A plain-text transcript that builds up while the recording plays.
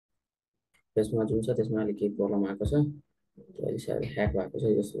त्यसमा जुन छ त्यसमा अलिक केही प्रब्लम आएको छ, त्यो अहिले सायद ह्याक भएको छ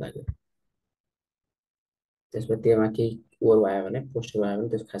जस्तो लाग्यो। त्यसमा त्यहाँ केही ओभर भयो भने पोस्ट भयो भने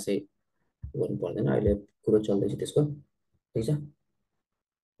त्यस खासै गर्नु पर्दैन, अहिले कुरो चल्दैछ त्यसको। ठिक छ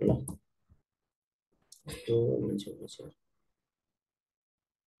ल, यस्तो मान्छे हुनुहुन्छ ल,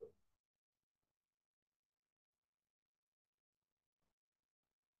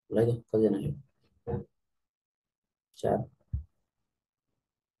 कतिजना आयो? 4।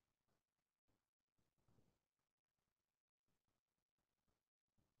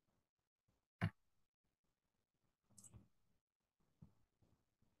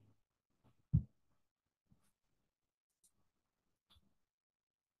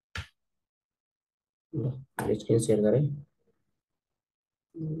 ल स्क्रिन सेयर गरेँ,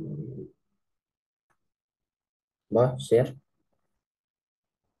 भयो सेयर।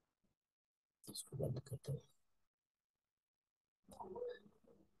 इसको बंद करता हूँ।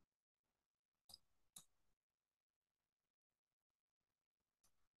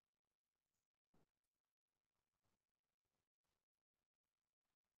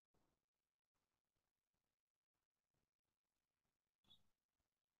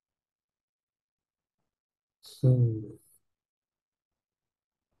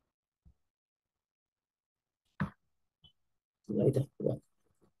 है त ल,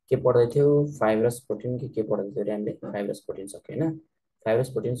 के पढ्दै थियो? फाइब्रस प्रोटिन के पढ्दै थियो अरे हामीले? फाइब्रस प्रोटिन सक्यो होइन, फाइब्रस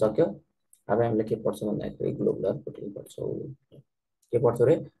प्रोटिन सक्यो। अब हामीले के पढ्छौँ भन्दाखेरि ग्लोबुलर प्रोटिन पढ्छौँ। के पढ्छौँ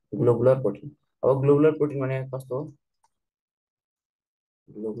रे? Globular protein. अब ग्लोबुलर प्रोटिन भनेको कस्तो हो?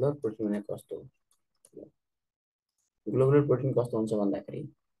 ग्लोबुलर प्रोटिन भनेको कस्तो हो? ग्लोबुलर प्रोटिन कस्तो हुन्छ भन्दाखेरि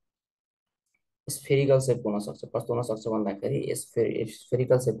स्फेरिकल सेप हुन सक्छ। कस्तो हुन सक्छ भन्दाखेरि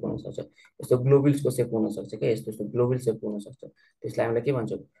स्फेरिकल सेप हुन सक्छ। यस्तो ग्लोबुल्सको सेप हुन सक्छ क्या, यस्तो यस्तो ग्लोबुल सेप हुन सक्छ। त्यसलाई हामीले के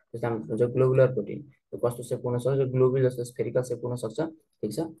भन्छौँ? त्यसलाई हामी भन्छौँ ग्लोबुलर प्रोटिन। त्यो कस्तो सेप हुन सक्छ? ग्लोबुल जस्तो स्फेरिकल सेप हुन सक्छ।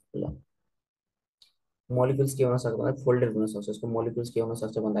 ठिक छ ल, मोलिकुल्स के हुन सक्छ भन्दा फोल्डेड हुन सक्छ। यसको मोलिकुल्स के हुन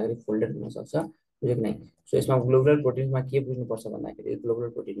सक्छ भन्दाखेरि फोल्डेड हुन सक्छ। बुझ्यो कि नै? सो यसमा ग्लोबुलर प्रोटिनमा के बुझ्नुपर्छ भन्दाखेरि, ग्लोबुलर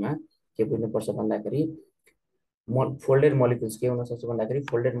प्रोटिनमा के बुझ्नुपर्छ भन्दाखेरि फोल्डेड मोलिकुल्स के हुन सक्छ भन्दाखेरि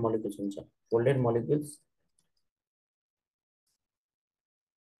फोल्डेड मोलिकुल्स हुन्छ। फोल्डेड मोलिकुल्स,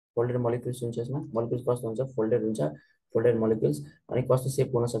 फोल्डेड मोलिकुल्स हुन्छ। यसमा मोलिकुल्स कस्तो हुन्छ? फोल्डेड हुन्छ। Folded molecules. अनि कस्तो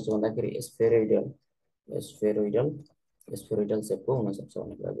सेप हुन सक्छ भन्दाखेरि स्फेरोइडल, स्फेरोइडल, स्फेरोइडल सेपको हुन सक्छ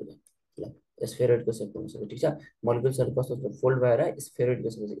भन्ने कुरा बुझ्यो ल। स्फेरोइडको सेप हुन सक्छ। ठिक छ, मोलिकुल्सहरू कस्तो हुन्छ? फोल्ड भएर स्फेरोइडको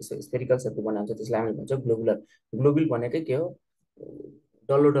स्फेरिकल सेपको बनाउँछ। त्यसलाई हामीले भन्छौँ ग्लोबुलर। ग्लोबुल भनेकै के हो?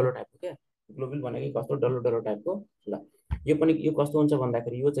 डल्लो डल्लो टाइपको क्या। ग्लोबुल भनेकै कस्तो? डल्लो डल्लो टाइपको। ल, यो पनि यो कस्तो हुन्छ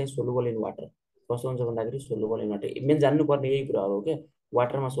भन्दाखेरि यो चाहिँ सोलुबल इन वाटर। कस्तो हुन्छ भन्दाखेरि सोलुबल इन वाटर। मेन जान्नुपर्ने यही कुराहरू हो क्या,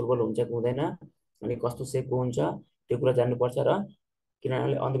 वाटरमा सोलुबल हुन्छ कि हुँदैन, अनि कस्तो सेपको हुन्छ, त्यो कुरा जान्नुपर्छ। र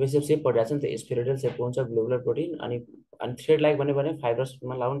किनभने अन्त बेसी सेप परिरहेको छ नि त, स्फेरोइडल सेपको हुन्छ ग्लोबुलर प्रोटिन। अनि अनि थ्रेड लाइक भन्यो भने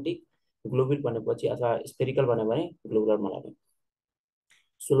फाइब्रसमा लाउनु टिक, ग्लोबुल भनेपछि अथवा स्फेरिकल भन्यो भने ग्लोबुलरमा लाउने।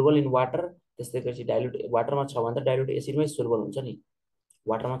 सोलुबल इन वाटर, त्यस्तै गरी डाइल्युट वाटरमा छ भने त डाइल्युट एसिडमै सोलुबल हुन्छ नि।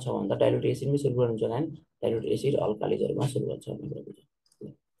 वाटरमा छ भने त डाइल्युट एसिडमै सोलुबल हुन्छ होइन, डाइल्युट एसिड अल्कालिजहरूमा सोलुबल छ भन्ने कुरा बुझ्यो।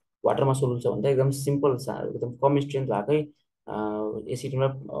 वाटरमा सोलुबल छ भने त एकदम सिम्पल छ, एकदम कम स्ट्रेन्थ भएकै एसिडमा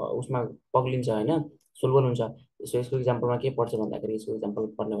उसमा पग्लिन्छ होइन, सोलुबल हुन्छ। सो यसको इक्जाम्पलमा के पर्छ भन्दाखेरि, यसको इक्जाम्पल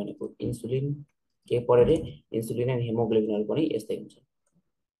पर्ने भनेको इन्सुलिन। के पऱ्यो अरे? इन्सुलिन एन्ड हेमोग्लोबिनहरू पनि यस्तै हुन्छ।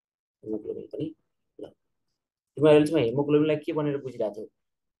 हेमोग्लोबिन पनि ल, तिमीहरू चाहिँ हेमोग्लोबिनलाई के भनेर बुझिरहेको थियौ?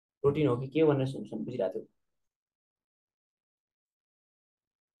 प्रोटिन हो कि के भनेर बुझिरहेको थियौ?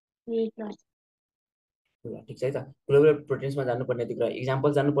 ल ठिक छ है त, ग्लोबुलर प्रोटिन्समा जानुपर्ने यति कुरा,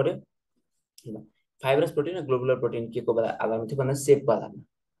 इक्जाम्पल जानु पर्यो ल। फाइब्रस प्रोटिन र ग्लोबुलर प्रोटिन के को आधारमा थियो भन्दा सेपको आधारमा।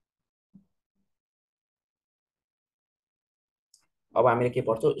 अब हामीले के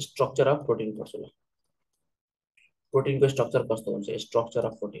पढ्छौँ? स्ट्रक्चर अफ प्रोटिन पढ्छौँ ल। प्रोटिनको स्ट्रक्चर कस्तो हुन्छ? स्ट्रक्चर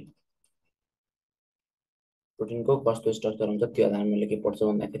अफ प्रोटिन, प्रोटिनको कस्तो स्ट्रक्चर हुन्छ त्यो आधारमा हामीले के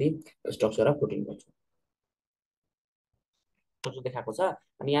पढ्छौँ भन्दाखेरि स्ट्रक्चर अफ प्रोटिन पढ्छौँ। स्ट्रक्चर देखाएको छ,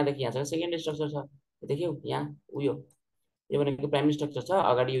 अनि यहाँदेखि यहाँ छ सेकेन्ड स्ट्रक्चर छ, देख्यौ यहाँ उयो, यो भनेको प्राइमेरी स्ट्रक्चर छ।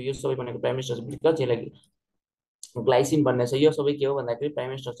 अगाडि यो सबै भनेको प्राइमेरी स्ट्रक्चर, जसलाई ग्लाइसिन भन्ने छ, यो सबै के हो भन्दाखेरि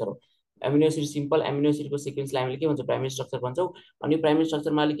प्राइमेरी स्ट्रक्चर हो। एमिनो एसिड, सिम्पल एमिनो एसिडको सिक्वेन्सलाई हामीले के भन्छौँ? प्राइमेरी स्ट्रक्चर भन्छौँ। अनि प्राइमेरी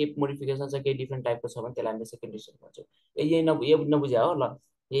स्ट्रक्चरमा अलिक केही मोडिफिकेसन छ, केही डिफ्रेन्ट टाइपको छ भने त्यसलाई हामीले सेकेन्डरी स्ट्रक्चर भन्छौँ। यो नबुझ्या हो ल,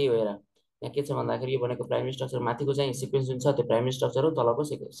 यही हो। हेर यहाँ के छ भन्दाखेरि यो भनेको प्राइमेरी स्ट्रक्चर, माथिको चाहिँ सिक्वेन्स जुन छ त्यो प्राइमेरी स्ट्रक्चर हो, तलको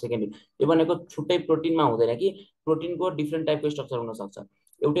सेकेन्डरी। यो भनेको छुट्टै प्रोटिनमा हुँदैन कि, प्रोटिनको डिफ्रेन्ट टाइपको स्ट्रक्चर हुनसक्छ।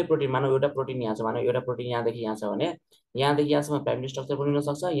 एउटै प्रोटिन, मानव एउटा प्रोटिन यहाँ छ, मानव एउटा प्रोटिन यहाँदेखि यहाँ छ भने यहाँदेखि यहाँसम्म प्राइमेरी स्ट्रक्चर पनि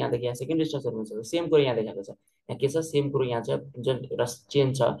हुनसक्छ, यहाँदेखि यहाँ सेकेन्डरी स्ट्रक्चर हुनसक्छ। सेम कुरो यहाँ देखाएको छ। यहाँ के छ? सेम कुरो यहाँ छ, जुन एउटा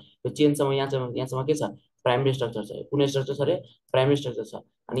चेन छ, त्यो चेनसम्म यहाँसम्म के छ? प्राइमेरी स्ट्रक्चर छ। कुन स्ट्रक्चर छ अरे? प्राइमेरी स्ट्रक्चर छ।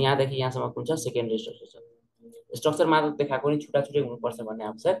 अनि यहाँदेखि यहाँसम्म कुन छ? सेकेन्डरी स्ट्रक्चर छ। स्ट्रक्चर मात्र देखाएको नि छुट्टा छुट्टै हुनुपर्छ भन्ने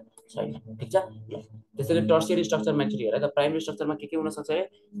आवश्यक छैन। ठीक छ ल। त्यसैले टर्सियरी स्ट्रक्चरमा एक्चुअली हेर त प्राइमरी स्ट्रक्चरमा के हुन सक्छ रे?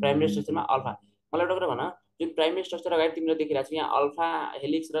 प्राइमरी स्ट्रक्चरमा अल्फा, मलाई एउटा कुरा भन, जुन प्राइमरी स्ट्रक्चर अगाडि तिमीले देखिरहेको छ यहाँ अल्फा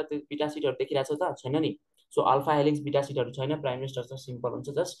हेलिक्स र त्यो बीटा सिटहरु देखिरहेको छ त? छैन नि। सो अल्फा हेलिक्स बीटा सिटहरु छैन, प्राइमरी स्ट्रक्चर सिम्पल हुन्छ,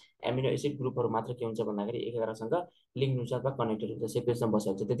 जस्ट एमिनो एसिड ग्रुपहरु मात्र के हुन्छ भन्दाखेरि एकअर्कासँग लिङ्क हुन्छ अथवा कनेक्टेड हुन्छ, सिक्वेन्समा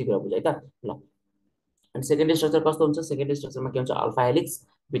बसेको हुन्छ, त्यति कुरा बुझ है त ल। अनि सेकेन्डरी स्ट्रक्चर कस्तो हुन्छ? सेकेन्डरी स्ट्रक्चरमा के हुन्छ? अल्फा हेलिक्स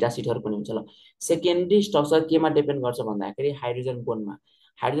बीटा सिटहरु पनि हुन्छ ल। सेकेन्डरी स्ट्रक्चर केमा डिपेन्ड गर्छ भन्दाखेरि हाइड्रोजन बोन्डमा,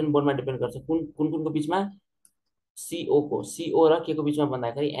 हाइड्रोजन बोन्डमा डिपेन्ड गर्छ। कुनको बीचमा? CO को, CO र के को बीचमा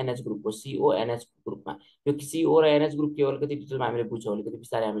भन्दाखेरि NH ग्रुपको, CO NH ग्रुपमा। यो CO र NH ग्रुप के हो अलिकति डिटेलमा हामीले बुझ्छौँ, अलिकति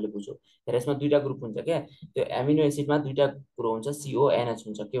बिस्तारै हामीले बुझ्छौँ। र यसमा दुईटा ग्रुप हुन्छ क्या, त्यो एमिनो एसिडमा दुईटा कुरो हुन्छ, CO NH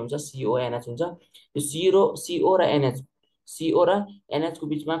हुन्छ। के हुन्छ? CO NH हुन्छ। यो CO र NH, CO र NH को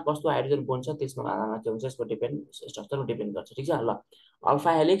बीचमा कस्तो हाइड्रोजन बोन्ड छ त्यसको आधारमा के हुन्छ यसको स्ट्रक्चर डिपेन्ड गर्छ। ठीक छ ल।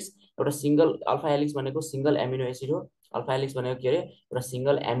 अल्फा हेलिक्स एउटा सिंगल, अल्फा हेलिक्स भनेको सिंगल एमिनो एसिड हो। अल्फा हेलिक्स भनेको के अरे? एउटा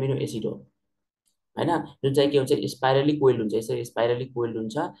सिंगल एमिनो एसिड हो हैन, जुन चाहिँ के हुन्छ स्पाइरली कोइल हुन्छ, यसरी स्पाइरली कोइल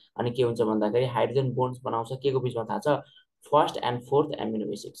हुन्छ। अनि के हुन्छ भन्दाखेरि हाइड्रोजन बोन्ड्स बनाउँछ के को बीचमा थाहा छ? First and forth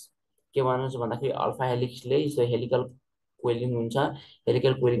amino acids. के भन्नुहुन्छ भन्दाखेरि अल्फा हेलिक्सले यसो हेलिकल कोइलिङ हुन्छ,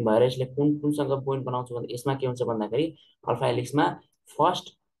 हेलिकल कोइलिङ भएर यसले कुनसँग बोन्ड बनाउँछ भन्दा यसमा के हुन्छ भन्दाखेरि alpha हेलिक्समा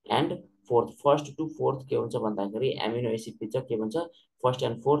first and forth, first to fourth के हुन्छ भन्दाखेरि एमिनो एसिड बिच के भन्छ? फर्स्ट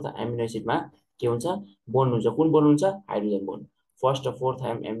एन्ड फोर्थ एमिनो एसिडमा के हुन्छ? बोन्ड हुन्छ। कुन बोन्ड हुन्छ? Hydrogen bond. फर्स्ट र फोर्थ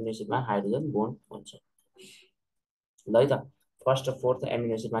एमिनो एसिडमा हाइड्रोजन बोन्ड हुन्छ ल है त। फर्स्ट र फोर्थ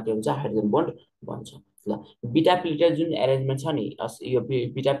एमिनो एसिडमा के हुन्छ? हाइड्रोजन बोन्ड बन्छ ल। बीटा प्लेटेड जुन एरेन्जमेन्ट छ नि, यो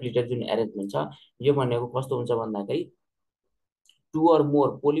बीटा प्लेटेड जुन एरेन्जमेन्ट छ यो भनेको कस्तो हुन्छ भन्दाखेरि to or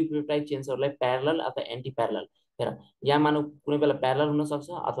more polypeptide चेन्सहरुलाई parallel अथवा एन्टी प्यारलल, हेर यहाँ मानौ कुनै बेला प्यारलल हुन सक्छ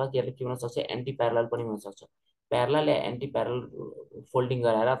अथवा के हुन सक्छ? एन्टी प्यारलल पनि हुन सक्छ। प्यारलल या एन्टी प्यारलल फोल्डिङ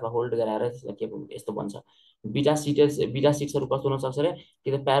गराएर अथवा होल्ड गराएर के यस्तो बन्छ। बीटा सिट्सहरु कस्तो हुन सक्छ रे?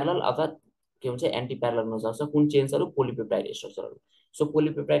 कि त प्यारलल अथवा के हुन्छ? एन्टी प्यारलल हुन सक्छ। कुन चेन्सहरु? पोलिपेप्टाइड स्ट्रक्चरहरु। सो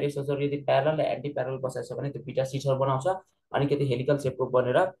पोलिपेप्टाइड स्ट्रक्चर यदि प्यारलल या एन्टी प्यारलल बसेको छ भने त्यो बीटा सिट्सहरु बनाउँछ। अनि के त हेलिकल सेपको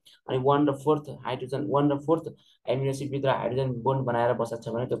बनेर अनि 1 र 4th हाइड्रोजन 1 र 4th एमिनो एसिड भित्र हाइड्रोजन बोन्ड बनाएर बसेको छ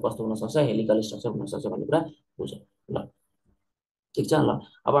भने त्यो कस्तो हुन सक्छ? हेलिकल स्ट्रक्चर हुन सक्छ भन्ने कुरा बुझ्यौ ल। ठीक छ ल।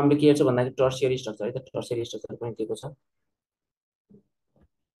 अब हामीले के हेर्छौँ भन्दाखेरि टर्सियरी स्ट्रक्चर है त। टर्सियरी स्ट्रक्चर पनि के को छ?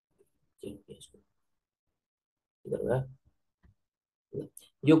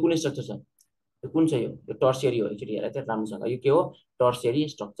 यो कुन स्ट्रक्चर छ? यो कुन छ? यो टर्सियरी हो। एकचोटि हेर त राम्रोसँग, यो के हो? टर्सियरी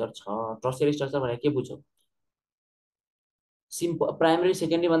स्ट्रक्चर छ। टर्सियरी स्ट्रक्चर भनेको के बुझ्छौ? सिम्पल प्राइमरी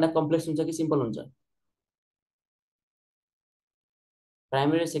सेकेन्डरी भन्दा कम्प्लेक्स हुन्छ कि सिम्पल हुन्छ?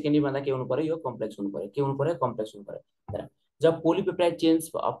 प्राइमरी सेकेन्डरी भन्दा के हुनु पर्यो? यो कम्प्लेक्स हुनु पर्यो। के हुनु पर्यो? कम्प्लेक्स हुनु पर्यो। जब पोलिपेप्टाइड चेन्ज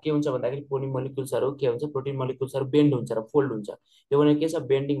अब के हुन्छ भन्दाखेरि पोलिमोलिक्युल्सहरु के हुन्छ? प्रोटिन मोलिक्युल्सहरु बेन्ड हुन्छ र फोल्ड हुन्छ। यो भनेको के छ?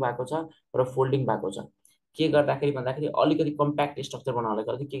 बेन्डिङ भएको छ र फोल्डिङ भएको छ। के गर्दाखेरि भन्दाखेरि अलिकति कम्प्याक्ट स्ट्रक्चर बनाउनलाई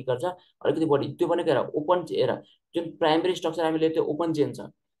गर्दा के गर्छ? अलिकति बढी त्यो भनेको हेर ओपन, हेर जुन प्राइमरी स्ट्रक्चर हामीले त्यो ओपन चेन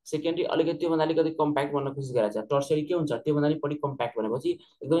छ, सेकेन्डरी अलिकति त्योभन्दा अलिकति कम्प्याक्ट गर्न कोसिस गरेको छ। टर्सियरी के हुन्छ? त्योभन्दा नि बढी कम्प्याक्ट भनेपछि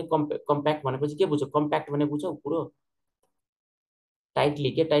एकदमै कम्प्याक्ट भनेपछि के बुझ्छौ? कम्प्याक्ट भने बुझ्छौ पुरो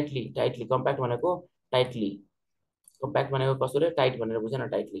टाइटली के? टाइटली कम्प्याक्ट भनेको टाइटली, कम्प्याक्ट भनेको कसो रे? टाइट भनेर बुझेन?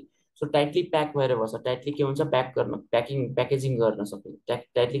 टाइटली। सो टाइटली प्याक भएर बस्छ। टाइटली के हुन्छ? प्याक गर्न, प्याकेजिङ गर्न सक्ने।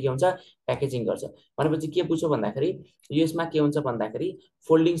 टाइटली के हुन्छ? प्याकेजिङ गर्छ भनेपछि के बुझ्छौ भन्दाखेरि यसमा के हुन्छ भन्दाखेरि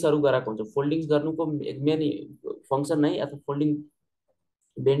फोल्डिङ्सहरु गराएको हुन्छ। फोल्डिङ्स गर्नुको मेन फंक्सन नै अथवा फोल्डिङ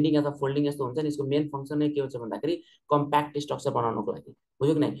बेन्डिङ अथवा फोल्डिङ यस्तो हुन्छ नि, यसको मेन फंक्सन नै के हुन्छ भन्दाखेरि कम्प्याक्ट स्ट्रक्चर बनाउनको लागि,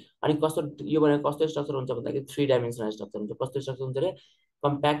 बुझ्यौ कि नै? अनि कस्तो यो भनेको कस्तो स्ट्रक्चर हुन्छ भन्दाखेरि 3 डाइमेन्सनल स्ट्रक्चर हुन्छ। कस्तो स्ट्रक्चर हुन्छ रे?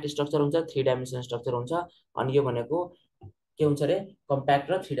 कम्प्याक्ट स्ट्रक्चर हुन्छ, 3 डाइमेन्सनल स्ट्रक्चर हुन्छ। अनि यो भनेको के हुन्छ रे?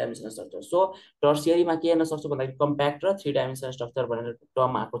 कम्प्याक्ट र 3 डाइमेन्सनल स्ट्रक्चर। सो टर्सियरीमा के हेर्न सक्छौ भन्दाखेरि कम्प्याक्ट र 3 डाइमेन्सनल स्ट्रक्चर भनेर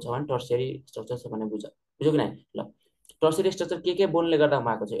टर्म आएको छ भने टर्सियरी स्ट्रक्चर छ भने बुझ्यौ कि नै? ल टर्सियरी स्ट्रक्चर के बोन्डले गर्दा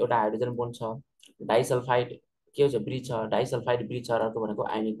भएको छ? एउटा हाइड्रोजन बोन्ड छ, डाइसल्फाइड के हुन्छ? ब्रिज छ, डाइसल्फाइड ब्रिज छ, र अर्को भनेको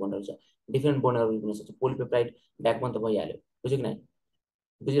आयनिक बोन्डहरु छ। डिफरेन्ट बोन्डहरु हुन सक्छ। पोलिपेप्टाइड ब्याकबोन त भइहाल्यो, बुझ्यौ कि नै?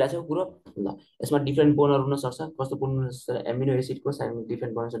 बुझिरहेको छौ कुरो ल। यसमा डिफरेन्ट बोन्डहरु हुन सक्छ। कस्तो बोन्ड हुन सक्छ? एमिनो एसिडको साइडमा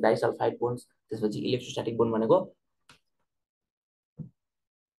डिफरेन्ट बोन्ड छ, डाइसल्फाइड बोन्ड्स। त्यसपछि इलेक्ट्रोस्ट्याटिक बोन्ड भनेको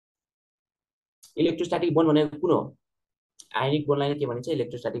कुन हो? आयनिक बोन्डलाई के भनिन्छ?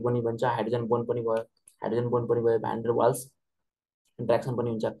 इलेक्ट्रोस्ट्याटिक बोन्ड भनिन्छ। हाइड्रोजन बोन्ड पनि भयो, भ्यान डर वाल्स इन्ट्राक्सन पनि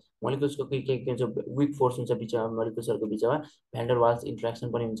हुन्छ। मोलिक्युल्सको के हुन्छ? विक फोर्स हुन्छ बिचमा, मोलिक्युल्सहरुको बिचमा भ्यान डर वाल्स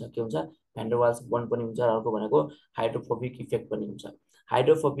इन्ट्राक्सन पनि हुन्छ। के हुन्छ? भ्यान डर वाल्स बोन्ड पनि हुन्छ। अर्को भनेको हाइड्रोफोबिक इफेक्ट पनि हुन्छ।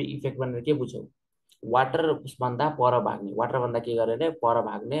 हाइड्रोफोबिक इफेक्ट भनेर के बुझ्छौ? वाटर भन्दा पर भाग्ने, वाटर भन्दा के गरेर पर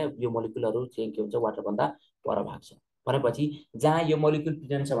भाग्ने यो मोलिक्युलहरु चाहिँ के हुन्छ? वाटर भन्दा पर भाग्छ। भनेपछि जहाँ यो मोलिक्युल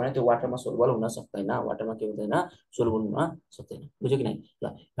प्रेजेन्ट छ भने त्यो वाटरमा सोल्युबल हुन सक्दैन, वाटरमा के हुँदैन, सोल्युबल हुन सक्दैन। बुझ्यो कि नै? ल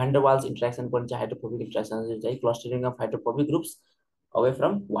भ्यान डर वाल्स इन्ट्रेक्सन पनि चाहिँ हाइड्रोफोबिक इन्ट्रेक्सन चाहिँ clustering of hydrophobic groups away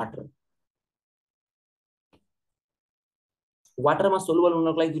from water. वाटरमा soluble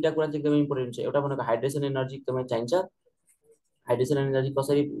हुनको लागि दुईटा कुरा चाहिँ एकदमै इम्पोर्टेन्ट छ। एउटा भनेको हाइड्रेसन एनर्जी एकदमै चाहिन्छ। हाइड्रेसन एनर्जी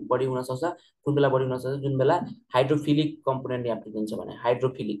कसरी बढी हुन सक्छ, कुन बेला बढी हुन सक्छ, जुन बेला हाइड्रोफिलिक कम्पोनेन्ट यहाँ प्रेजेन्ट छ भने।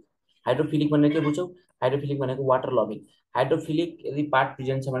 हाइड्रोफिलिक हाइड्रोफिलिक भनेको के बुझ्छौ? हाइड्रोफिलिक भनेको वाटर लभिङ। हाइड्रोफिलिक यदि पार्ट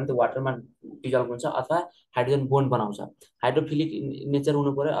प्रेजेन्ट छ भने त्यो वाटरमा डिजल्भ हुन्छ अथवा हाइड्रोजन बोन्ड बनाउँछ। हाइड्रोफिलिक नेचर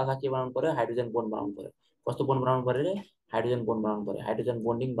हुनु पर्यो अथवा के बनाउनु पर्यो, हाइड्रोजन बोन्ड बनाउनु पर्यो। कस्तो बोन्ड बनाउनु पर्यो रे? हाइड्रोजन बोन्ड बनाउनु पर्यो। हाइड्रोजन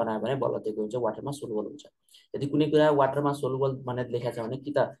बोन्डिङ बनायो भने बल्ल त्यो के हुन्छ, वाटरमा सोल्युबल हुन्छ। यदि कुनै कुरा वाटरमा सोल्युबल भनेर लेखेको छ भने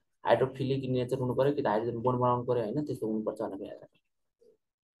कि त हाइड्रोफिलिक नेचर हुनु पर्यो कि त हाइड्रोजन बोन्ड बनाउनु पर्यो, होइन? त्यस्तो हुनुपर्छ भनेर याद राख।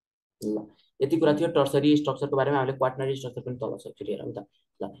 ल यति कुरा थियो टर्सरी स्ट्रक्चरको बारेमा। हामीले क्वाटर्नरी स्ट्रक्चर पनि तल छ, एकचोटि हेरौँ त।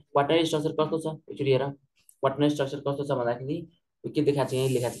 ल क्वाटर्नरी स्ट्रक्चर कस्तो छ एकचोटि हेर। क्वाटर्नरी स्ट्रक्चर कस्तो छ भन्दाखेरि के देखाएको छ, यहीँ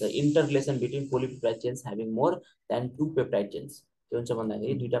लेखाएको छ, enter relation between polypeptide chains having more than 2 peptide chains. के हुन्छ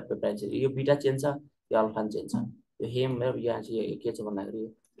भन्दाखेरि दुईटा पेप्टाइड चेन, यो बिटा चेन छ, यो अल्फा चेन छ। यो हेम र यहाँ चाहिँ के छ भन्दाखेरि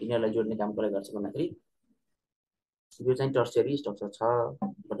यिनीहरूलाई जोड्ने काम कसले गर्छ भन्दाखेरि यो चाहिँ टर्सरी स्ट्रक्चर छ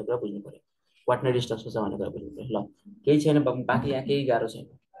भन्ने कुरा बुझ्नु पर्यो। क्वाटर्नरी स्ट्रक्चर छ भन्ने कुरा बुझ्नु पर्यो। ल केही छैन, बाँकी यहाँ केही गाह्रो छैन।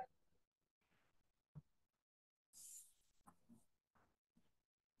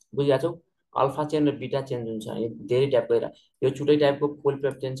 बुझिरहेको छौ? अल्फा चेन र बिटा चेन जुन छ, यो धेरै टाइपको हेर। यो छुट्टै टाइपको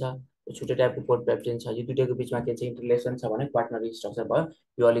पोलिपेप्टेन छ, यो छुट्टै टाइपको पोलिपेप्टेन छ। यो दुईटैको बिचमा के चाहिँ इन्टरलेसन छ भने क्वाटर्नरी स्ट्रक्चर भयो।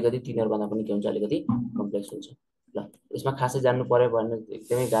 यो अलिकति तिनीहरूभन्दा पनि के हुन्छ, अलिकति कम्प्लेक्स हुन्छ। ल यसमा खासै जान्नु पर्यो भन्ने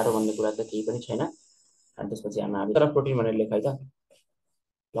एकदमै गाह्रो भन्ने कुरा त केही पनि छैन। अनि त्यसपछि हामी तर प्रोटिन भनेर लेख है त।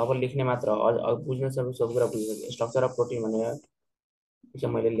 ल अब लेख्ने मात्र, बुझ्न सब कुरा बुझ्नु। स्ट्रक्चर अफ प्रोटिन भनेर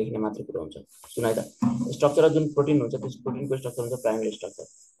चाहिँ मैले लेख्ने मात्र कुरो हुन्छ। सुन है त, स्ट्रक्चर जुन प्रोटिन हुन्छ त्यस प्रोटिनको स्ट्रक्चर हुन्छ प्राइमरी स्ट्रक्चर।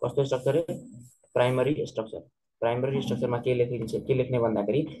 कस्तो स्ट्रक्चर है? Primary structure. प्राइमरी स्ट्रक्चरमा के लेखिन्छ, के लेख्ने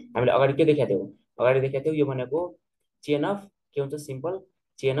भन्दाखेरि हामीले अगाडि के देखाएको थियौँ, अगाडि देखाएको थियौँ यो भनेको चेन अफ के हुन्छ, simple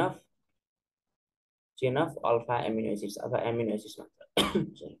chain of alpha amino acids अथवा एमिनो एसिड्स मात्र।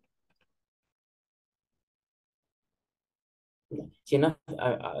 चेन अफ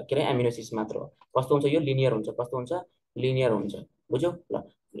के अरे एमिनो एसिड्स मात्र हो। कस्तो हुन्छ यो? लिनियर हुन्छ। कस्तो हुन्छ? लिनियर हुन्छ। बुझ्यौ? ल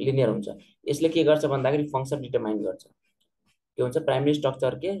लिनियर हुन्छ। यसले के गर्छ भन्दाखेरि फङ्सन डिटरमाइन गर्छ। के हुन्छ? प्राइमरी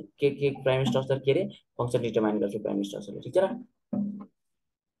स्ट्रक्चर के प्राइमरी स्ट्रक्चर के अरे फङ्सन डिटरमाइन गर्छ प्राइमरी स्ट्रक्चरले। ठिक छ र?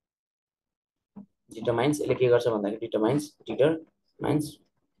 डिटरमाइन्स, यसले के गर्छ भन्दाखेरि determines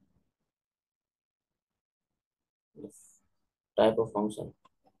type of function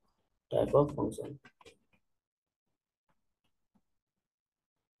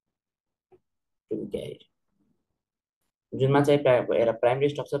to be carried. जुनमा चाहिँ हेर प्राइमरी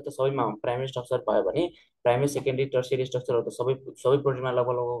स्ट्रक्चर त सबैमा प्राइमरी स्ट्रक्चर भयो भने प्राइमरी सेकेन्डरी टर्सियरी स्ट्रक्चरहरू त सबै प्रोटिनमा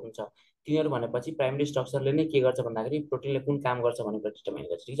लगभग लगभग हुन्छ। तिनीहरू भनेपछि प्राइमरी स्ट्रक्चरले नै के गर्छ भन्दाखेरि प्रोटिनले कुन काम गर्छ भनेर डिटरमाइन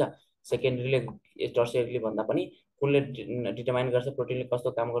गर्छ। ठिक छ? सेकेन्डरीले टर्सियरीले भन्दा पनि कुनले डिटरमाइन गर्छ प्रोटिनले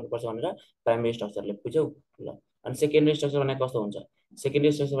कस्तो काम गर्नुपर्छ भनेर? प्राइमरी स्ट्रक्चरले। बुझ्यौ? ल अनि सेकेन्डरी स्ट्रक्चर भनेको कस्तो हुन्छ?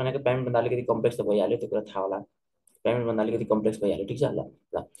 सेकेन्डरी स्ट्रक्चर भनेको प्राइमरीभन्दा अलिकति कम्प्लेक्स त भइहाल्यो, त्यो कुरा थाहा होला। प्राइमरीभन्दा अलिकति कम्प्लेक्स भइहाल्यो। ठिक छ? ल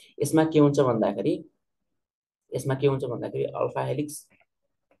ल यसमा के हुन्छ भन्दाखेरि अल्फा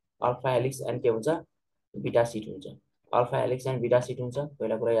हेलिक्स एन्ड के हुन्छ, बिटा सिट हुन्छ। अल्फा हेलिक्स एन्ड बिटा सिट हुन्छ।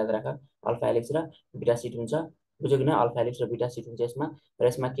 पहिला कुरा याद राख, अल्फा हेलिक्स र बिटा सिट हुन्छ। बुझ्यो कि न? अल्फा हेलिक्स र बिटा सिट हुन्छ यसमा। र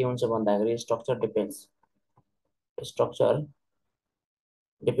यसमा के हुन्छ भन्दाखेरि स्ट्रक्चर डिपेन्ड्स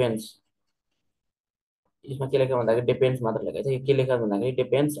यसमा के लेख्यो भन्दाखेरि डिपेन्ड्स मात्र लेखेको छ। यो के लेख्यो भन्दाखेरि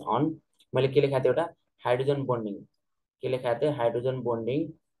डिपेन्ड्स अन, मैले के लेखाएको थिएँ एउटा हाइड्रोजन बोन्डिङ। के लेखाएको थिएँ? हाइड्रोजन बोन्डिङ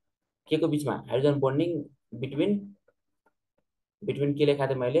के को बिचमा? हाइड्रोजन बोन्डिङ बिट्विन के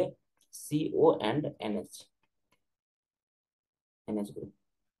लेखाएको थिएँ मैले? CO and NH group.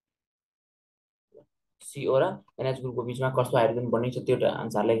 CO र NH ग्रुपको बिचमा कस्तो हाइड्रोजन बोन्डिङ छ त्यो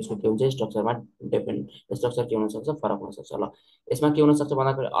अनुसारले यसको के हुन्छ, स्ट्रक्चरमा स्ट्रक्चर के हुनसक्छ, फरक हुनसक्छ। ल यसमा के हुनसक्छ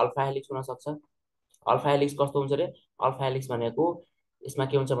भन्दाखेरि अल्फा हेलिक्स हुनसक्छ। अल्फा हेलिक्स कस्तो हुन्छ रे? अल्फा हेलिक्स भनेको यसमा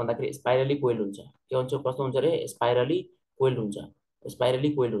के हुन्छ भन्दाखेरि स्पाइरली कोइल हुन्छ। के हुन्छ, कस्तो हुन्छ रे? स्पाइरली कोइल हुन्छ।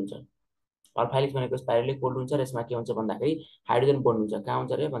 अल्फा हेलिक्स भनेको स्पाइरली कोइल हुन्छ। र यसमा के हुन्छ भन्दाखेरि हाइड्रोजन बोन्ड हुन्छ। कहाँ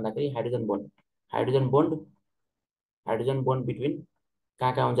हुन्छ रे भन्दाखेरि हाइड्रोजन बोन्ड बिट्विन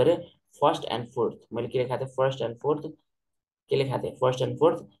कहाँ हुन्छ रे? First and forth. मैले के लेखाएको थिएँ? First and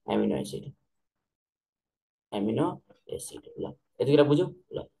forth amino acid. ल यति कुरा बुझ्यौ?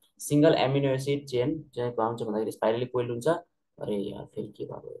 ल सिंगल एमिनो एसिड चेन चाहिँ कहाँ हुन्छ भन्दाखेरि स्पाइरली कोइल हुन्छ। अरे यार फेरि के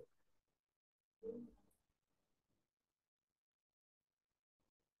भयो?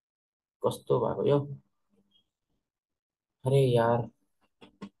 कस्तो भएको यो? अरे यार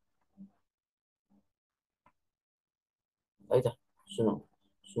है त,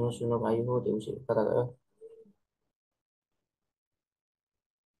 सुनो भाइ हो, देउसी कता गयो?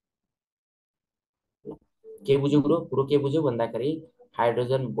 के बुझ्यो कुरो के बुझ्यो भन्दाखेरि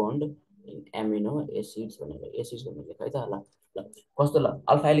हाइड्रोजन बोन्ड एमिनो एसिड्स भनेर एसिड्स भनेर लेख है त ल ल कस्तो ल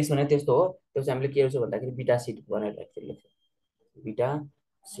अल्फा हेलिक्स भने त्यस्तो हो त्यो चाहिँ हामीले के गर्छ भन्दाखेरि बिटा सिट भनेर लेख्छ बिटा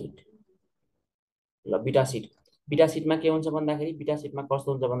सिट ल बिटा सिटमा के हुन्छ भन्दाखेरि बिटा सिटमा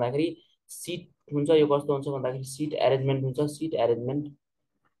कस्तो हुन्छ भन्दाखेरि सिट हुन्छ यो कस्तो हुन्छ भन्दाखेरि सिट एरेन्जमेन्ट हुन्छ सिट एरेन्जमेन्ट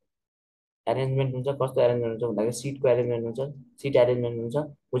हुन्छ कस्तो एरेन्जमेन्ट हुन्छ भन्दाखेरि सिटको एरेन्जमेन्ट हुन्छ सिट एरेन्जमेन्ट हुन्छ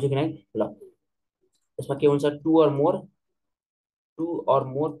बुझ्यो कि नै ल यसमा के हुन्छ to or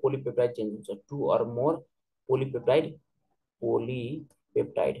more polypeptide change हुन्छ to or more polypeptide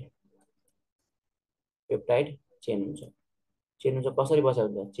polypeptide peptide chain हुन्छ कसरी बसेको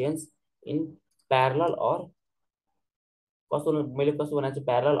हुन्छ चेन्ज इन प्यारलल अर कस्तो मैले कस्तो बनाएको छु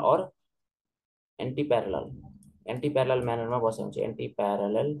प्यारलल अर एन्टी प्यारलल म्यानरमा बसेको हुन्छ एन्टी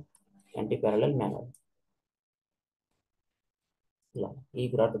प्यारलल म्यानर ल यी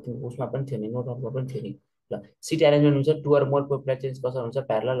कुराहरु त उसमा पनि थियो नि नोटहरुमा पनि थियो नि ल सिट एरेन्जमेन्ट हुन्छ to or more peptide change कसरी हुन्छ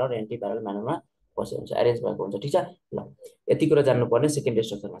प्यारलल अर एन्टी प्यारलल म्यानरमा बसेको हुन्छ एरेन्ज भएको हुन्छ ठीक छ ल यति कुरा जान्नुपर्ने सेकेन्डरी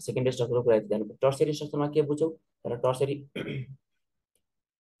स्ट्रक्चरको कुरा यति जान्नुपर्छ टर्सियरी स्ट्रक्चरमा के बुझ्यौ र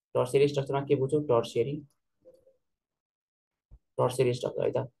टर्सियरी स्ट्रक्चरमा के बुझ्यौ टर्सियरी स्ट्रक्चर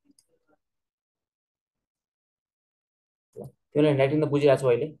है त तिमीले ह्यान्डराइटिङ त बुझिरहेको छौ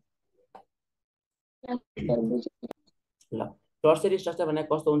अहिले ल टर्सियरी स्ट्रक्चर भने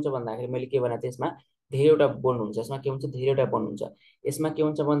कस्तो हुन्छ भन्दाखेरि मैले के भनेको थिएँ यसमा धेरैवटा बोन्ड हुन्छ यसमा के हुन्छ धेरैवटा बोन्ड हुन्छ यसमा के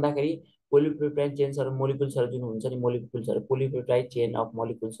हुन्छ भन्दाखेरि पोलिपेप्टाइड चेन्सहरु मोलिकुल्सहरु जुन हुन्छ नि मोलिकुल्सहरु पोलिपेप्टाइड चेन अफ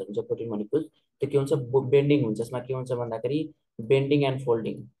मोलिकुल्स हुन्छ प्रोटिन मोलिकुल्स त्यो के हुन्छ बेन्डिङ हुन्छ यसमा के हुन्छ भन्दाखेरि बेन्डिङ एन्ड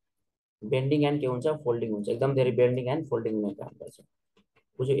के हुन्छ फोल्डिङ हुन्छ एकदम धेरै बेन्डिङ एन्ड फोल्डिङ हुने काम गर्छ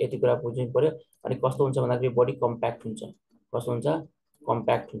बुझ्यो यति कुरा बुझ्नु पर्यो अनि कस्तो हुन्छ भन्दाखेरि बडी कम्प्याक्ट हुन्छ कस्तो हुन्छ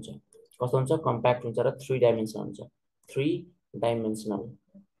कम्प्याक्ट हुन्छ र थ्री डाइमेन्सनल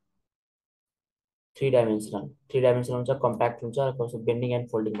हुन्छ कम्प्याक्ट हुन्छ र कस्तो बेन्डिङ एन्ड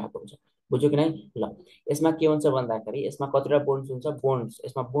फोल्डिङ भएको हुन्छ बुझ्यो कि नै ल यसमा के हुन्छ भन्दाखेरि यसमा कतिवटा बोन्ड्स हुन्छ बोन्ड्स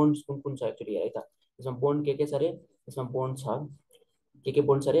यसमा बोन्ड्स कुन छ एक्चुअली है त यसमा बोन्ड के छ अरे यसमा बोन्ड छ के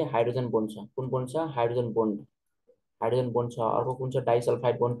बोन्ड छ अरे हाइड्रोजन बोन्ड छ कुन बोन्ड छ हाइड्रोजन बोन्ड छ अर्को कुन छ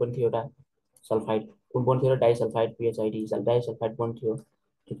डाइसल्फाइड बोन्ड पनि थियो एउटा सल्फाइड कुन बोन्ड थियो डाइसल्फाइड पिएचआइडी डाइसल्फाइड बोन्ड थियो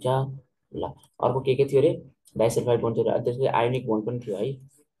ठीक छ ल अर्को के थियो अरे डाइसल्फाइड बोन्ड थियो र त्यसपछि आयोनिक बोन्ड पनि थियो है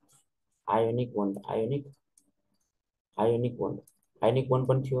आयोनिक बोन्ड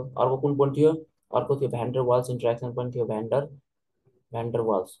पनि थियो अर्को कुन बोन्ड थियो अर्को थियो भ्यान्डर वाल्स इन्टरेक्सन पनि थियो भ्यान्डर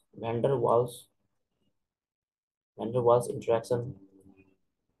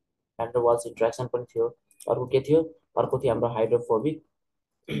वाल्स इन्टरेक्सन पनि थियो अर्को के थियो अर्को थियो हाम्रो हाइड्रोफोबिक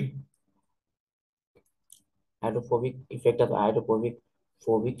इफेक्ट अथवा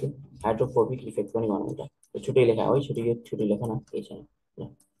हाइड्रोफोबिक इफेक्ट पनि भन्नुहुन्छ छुट्टै लेखा है छुट्टै लेख न केही छैन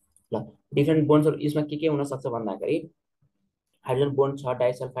ल डिफ्रेन्ट बोन्ड्सहरु यसमा के हुन सक्छ भन्दाखेरि हाइड्रोजन बोन्ड छ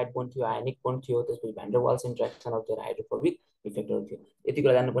डाइसल्फाइड बोन्ड थियो आयोनिक बोन्ड थियो त्यसपछि भ्यान्डर वाल्स इन्टरेक्सन थियो हाइड्रोफोबिक इफेक्टहरु थियो यति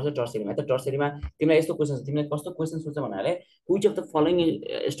कुरा जान्नुपर्छ टर्सियरीमा त टर्सियरीमा तिमीलाई यस्तो क्वेशन छ तिमीलाई कस्तो क्वेशन सोध्छ भन्नाले which of the following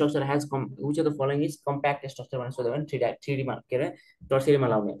structure has which of the following is compact structure भनेर सोध्यो भने 3D मा के रे टर्सियरीमा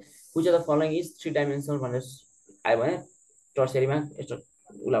लाउने which of the following is 3 dimensional भनेर आयो भने टर्सियरीमा यस्तो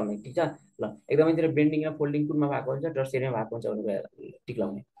उलाउने ठीक छ ल एकदमैतिर बेन्डिङ र फोल्डिङ कुनमा भएको हुन्छ टर्सियरीमा भएको हुन्छ भनेर टिक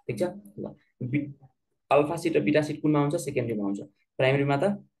लाउने ठीक छ ल अल्फा सिट र बीटा सिट कुनमा हुन्छ सेकेन्डरीमा हुन्छ प्राइमरीमा त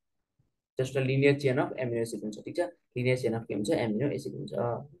just linear chain of amino acid हुन्छ ठीक छ लिनियर चेन अफ के हुन्छ एमिनो एसिड हुन्छ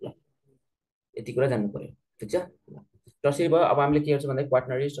ल यति कुरा जान्नु पर्यो ठीक छ ल टर्सियरी भयो अब हामीले के गर्छ भन्दा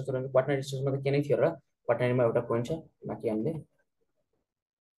क्वाटर्नरी स्ट्रक्चरमा त के नै थियो र क्वाटर्नरीमा एउटा पोइन्ट छ बाकी हामीले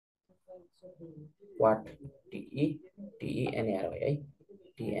क्वाट टिइएनएआरवाई है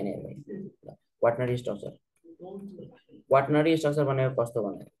टिएनएआरवाई ल क्वाटर्नरी स्ट्रक्चर भनेको कस्तो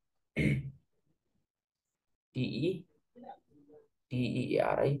भने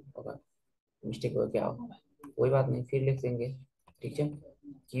टीईआर है होगा मिस्टेक हो क्या हो कोई बात नहीं फिर लिख देंगे ठीक है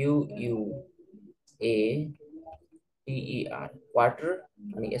QUATER क्वार्टर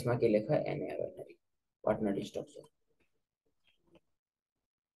अनि यसमा के लेखा एनएआर क्वाटर्नरी स्ट्रक्चर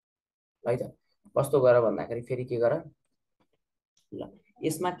है त कस्तो गर भन्दाखेरि फेरि के गर ल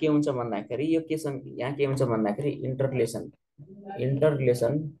यसमा के हुन्छ भन्दाखेरि यो के यहाँ के हुन्छ भन्दाखेरि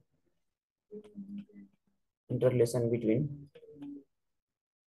interrelation between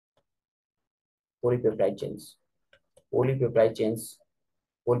polypeptide chains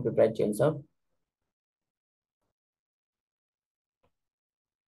of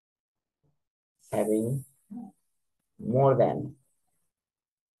having more than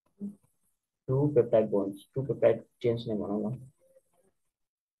two peptide chains ने भनौं न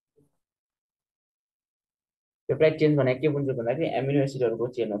पेप्टाइड चेन भनेको के हुन्छ भन्दाखेरि एमिनो एसिडहरुको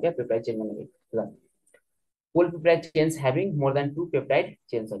चेन हो क्या पेप्टाइड चेन भनेको ल polypeptide chains having more than 2 peptide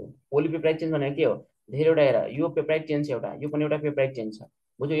चेन्सहरु। Polypeptide chains भनेको के हो? धेरैवटा हेर, यो पेप्टाइड चेन छ एउटा, यो पनि एउटा पेप्टाइड चेन छ,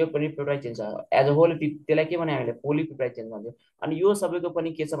 बुझ्यो? यो पनि पेप्टाइड चेन छ। एज अ होल त्यसलाई के भने हामीले पोलिपेप्टाइड चेन भन्छौँ। अनि यो सबैको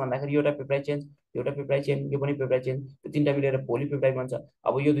पनि के छ भन्दाखेरि एउटा पेप्टाइड चेन, एउटा पेप्टाइड चेन, यो पनि पेप्टाइड चेन, त्यो तीनटा मिलेर पोलिपेप्टाइड भन्छ।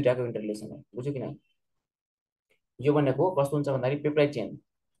 अब यो दुईटाको इन्टररिलेसन हो, बुझ्यो किन? यो भनेको कस्तो हुन्छ भन्दाखेरि peptide chain,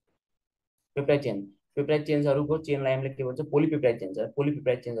 peptide chain, peptide चेन्सहरुको चेनलाई हामीले के भन्छ? पोलिपेप्टाइड चेन छ।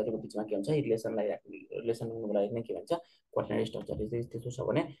 पोलिपेप्टाइड चेन्सहरुको बिचमा के हुन्छ? रिलेसनको लागि नै के भन्छ? Quaternary structure. त्यस्तो छ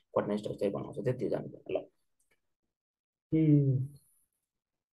भने क्वाटर्नरी स्ट्रक्चर बनाउँछ, त्यति जान्नु ल।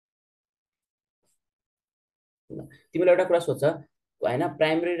 तिमीले एउटा कुरा सोध्छ हैन,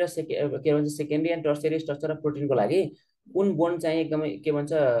 प्राइमरी र के भन्छ secondary and tertiary structure of प्रोटिनको लागि कुन बोन्ड चाहिँ एकदमै के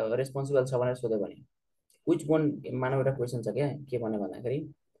भन्छ रेस्पोन्सिबल छ भनेर सोध्यो भने व्हिच बोन्ड, मानव एउटा क्वेशन छ क्या, के भन्यो भन्दाखेरि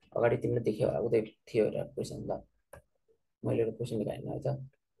अगाडि तिमीले देख्यौ उतै थियो एउटा क्वेशन। ल मैले एउटा क्वेशन लेखाएँ है त,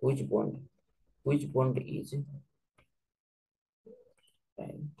 which bond is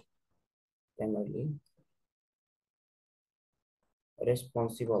primarily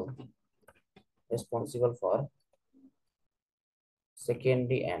responsible for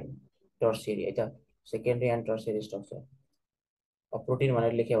secondary and tertiary है त, secondary and tertiary structure अब प्रोटिन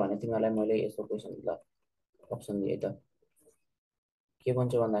भनेर लेख्यो भने तिमीलाई मैले यस्तो क्वेशन ल अप्सन दिए त, के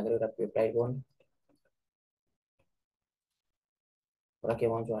भन्छ भन्दाखेरि एउटा पेप्टाइड बोन्ड, र के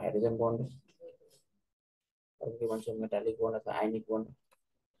भन्छ हाइड्रोजन बोन्ड, र के भन्छ मेटालिक बोन्ड अथवा आयनिक बोन्ड,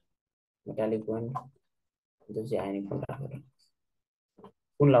 मेटालिक बोन्ड जुन चाहिँ आयनिक बोन्ड राखेर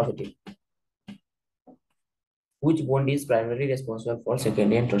कुन लाउँछ टिक? Which bond is primarily responsible for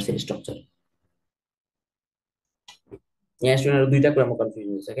secondary and tertiary structure? यहाँ स्टुडेन्टहरु दुईटा कुरामा कन्फ्युज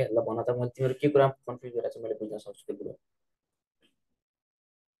हुन्छ के। ल भन त, म तिमीहरु के कुरामा कन्फ्युज भइरहेछ मैले बुझ्न सक्छु त्यो कुरा।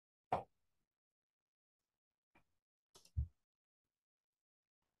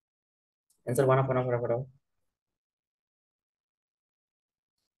 एन्सर भन फटाफट।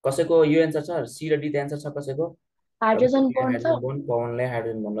 कसैको यो एन्सर छ, सी र डी त एन्सर छ कसैको? Hydrogen bond, hydrogen bond, पवनले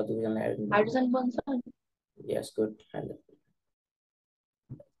hydrogen bond, दुईजनाले हाइड्रोजन बोन्ड। यस गुड।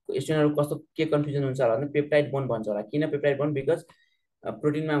 स्टुडेन्टहरु कस्तो के कन्फ्युजन हुन्छ होला भने पेप्टाइड बोन्ड भन्छ होला। किन पेप्टाइड बोन्ड? बिकज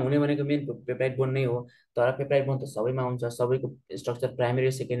प्रोटिनमा हुने भनेको मेन पेप्टाइड बोन्ड नै हो, तर पेप्टाइड बोन्ड त सबैमा हुन्छ, सबैको स्ट्रक्चर प्राइमरी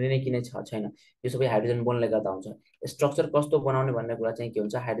र सेकेन्डरी नै किन छैन, यो सबै हाइड्रोजन बोन्डले गर्दा हुन्छ। स्ट्रक्चर कस्तो बनाउने भन्ने कुरा चाहिँ के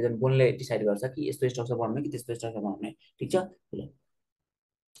हुन्छ, हाइड्रोजन बोन्डले डिसाइड गर्छ कि यस्तो स्ट्रक्चर बनाउने कि त्यस्तो स्ट्रक्चर बनाउने। ठीक छ,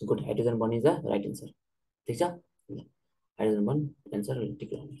 good. Hydrogen bond is the right answer. ठीक छ, हाइड्रोजन बोन्ड एन्सर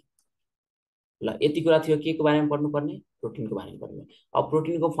ठिक हो। ल यति कुरा थियो के को बारेमा पढ्नुपर्ने? प्रोटिनको बारेमा पढ्नु। अब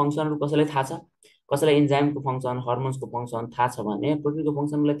प्रोटिनको फङ्सनहरु कसैलाई थाहा छ? कसैलाई एन्जाइमको फङ्सन, हर्मोन्सको फङ्सन थाहा छ भने प्रोटिनको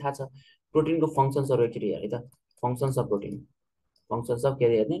फङ्सनलाई थाहा छ। प्रोटिनको फङ्सन्सहरु एकचोटि हेर है त, functions of protein, functions of के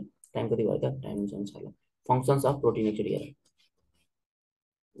हेर्ने? टाइम कति भयो त? टाइम हुन्छ ल। फङ्सन्स अफ प्रोटिन एकचोटि हेर।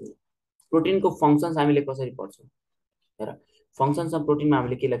 प्रोटिनको फङ्सन्स हामीले कसरी पढ्छौं? हेर, फङ्सन्स अफ प्रोटिनमा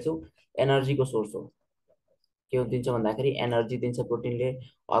हामीले के लेख्छौं? एनर्जीको सोर्स हो। के दिन्छ भन्दाखेरि एनर्जी दिन्छ प्रोटिनले।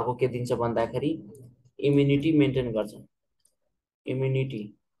 अर्को के दिन्छ भन्दाखेरि इम्युनिटी मेन्टेन गर्छ,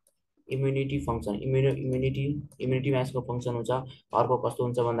 इम्युनिटी फङ्सन, इम्युनिटीमा यसको फङ्सन हुन्छ। अर्को कस्तो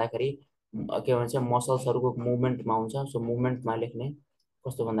हुन्छ भन्दाखेरि के भन्छ मसल्सहरुको मुभमेन्टमा हुन्छ। सो मुभमेन्टमा लेख्ने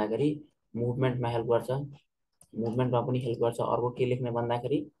कस्तो भन्दाखेरि मुभमेन्टमा हेल्प गर्छ, मुभमेन्टमा पनि हेल्प गर्छ। अर्को के लेख्ने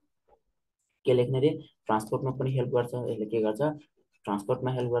भन्दाखेरि के लेख्ने रे? ट्रान्सपोर्टमा पनि हेल्प गर्छ। यसले के गर्छ?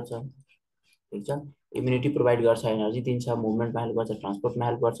 ट्रान्सपोर्टमा हेल्प गर्छ। ठीक छ, इम्युनिटी प्रोभाइड गर्छ, एनर्जी दिन्छ, मुभमेन्टमा हेल्प गर्छ, ट्रान्सपोर्टमा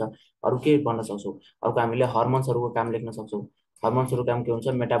हेल्प गर्छ। अरु के भन्न सक्छौ? अर्को हामीले हर्मोन्सहरुको काम लेख्न सक्छौ। हर्मोन्सहरुको काम के हुन्छ?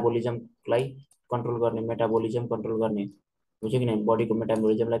 मेटाबोलिजमलाई कन्ट्रोल गर्ने, मेटाबोलिजम कन्ट्रोल गर्ने, बुझ्यो कि नै? बडीको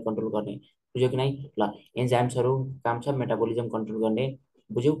मेटाबोलिजमलाई कन्ट्रोल गर्ने, बुझ्यो कि नै? ल एन्जाइम्सहरु काम छ मेटाबोलिजम कन्ट्रोल गर्ने,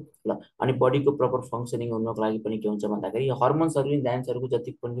 बुझ्यौ? ल अनि बडीको प्रपर फङ्सनिङ हुनको लागि पनि के हुन्छ भन्दाखेरि हर्मोन्सहरु, एन्जाइम्सहरुको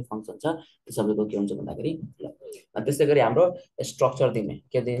जति पनि फङ्सन छ त्यो सबैको के हुन्छ भन्दाखेरि ल। अनि त्यसैगरी हाम्रो स्ट्रक्चर दिने,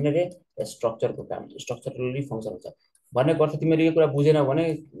 के दिने रे? स्ट्रक्चरको काम, स्ट्रक्चरली फङ्सन हुन्छ। भन्ने अर्थ तिमीले यो कुरा बुझेनौ भने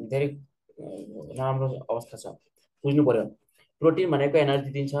धेरै नराम्रो अवस्था छ, बुझ्नु पर्यो। प्रोटिन भनेको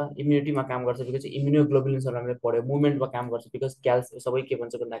एनर्जी दिन्छ, इम्युनिटीमा काम गर्छ बिकज इम्युनोग्लोबुलिन्सहरु हामीले पढ्यो, मुभमेन्टमा काम गर्छ बिकज क्याल्सियम सबै के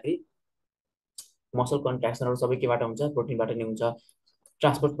भन्छ भन्दाखेरि मसल कन्ट्र्याक्सनहरु सबै केबाट हुन्छ? प्रोटिनबाट नै हुन्छ।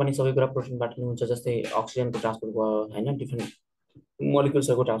 ट्रान्सपोर्ट पनि सबै कुरा प्रोटिनबाट नै हुन्छ, जस्तै अक्सिजनको ट्रान्सपोर्ट भयो हैन, डिफरेन्ट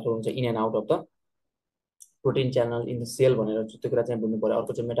मोलिक्युल्सहरुको ट्रान्सपोर्ट हुन्छ in and out of the protein channel in the sale भनेर त्यो कुरा चाहिँ बुझ्नु पर्यो।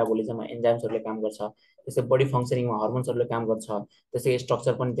 अर्को चाहिँ मेटाबोलिजममा एन्जाइम्सहरुले काम गर्छ, त्यसै बडी फङ्सनिङमा हर्मोन्सहरुले काम गर्छ। त्यसै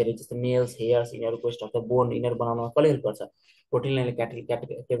स्ट्रक्चर पनि धेरै, जस्तै नेल्स, हेयर्स, यिनीहरुको स्ट्रक्चर, बोन यिनीहरु बनाउनमा कसले हेल्प गर्छ? प्रोटिनले। के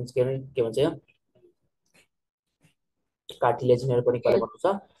भन्छ कार्टिलेज यिनीहरु पनि कसले बनाउँछ?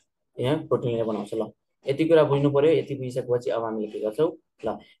 यहाँ प्रोटिनले बनाउँछ। ल यति कुरा बुझ्नु पर्यो। यति बुझिसकेपछि अब हामीले के गर्छौं?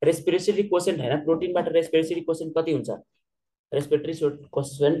 ल रेस्पिरेटरी कोसेन्ट हैन, प्रोटिनबाट रेस्पिरेटरी कोसेन्ट कति हुन्छ? रेस्पिरेटरी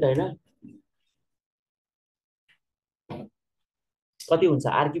कोसेन्ट हैन कति हुन्छ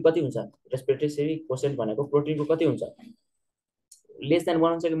आरक्यू कति हुन्छ रेस्पिरेटरी कोसेन्ट भनेको प्रोटिनको कति हुन्छ लेस देन 1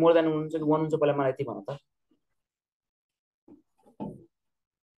 हुन्छ कि मोर देन 1 हुन्छ कि 1 हुन्छ पहिला मलाई यति भन त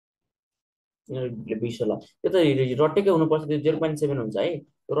बिर्सला त्यो त रटेकै हुनुपर्छ त्यो 0.7 हुन्छ है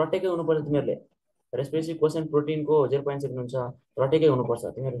त्यो रटेकै हुनुपर्छ तिमीहरूले रेस्पिरेटरी कोसेन्ट प्रोटिनको 0.7 हुन्छ रटेकै हुनुपर्छ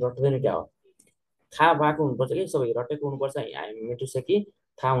तिमीहरू रट्दैन क्या हो थाहा भएको हुनुपर्छ कि सबै रटेको हुनुपर्छ मेटो छ कि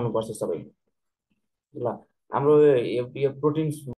थाहा हुनुपर्छ सबै ल हाम्रो यो प्रोटिन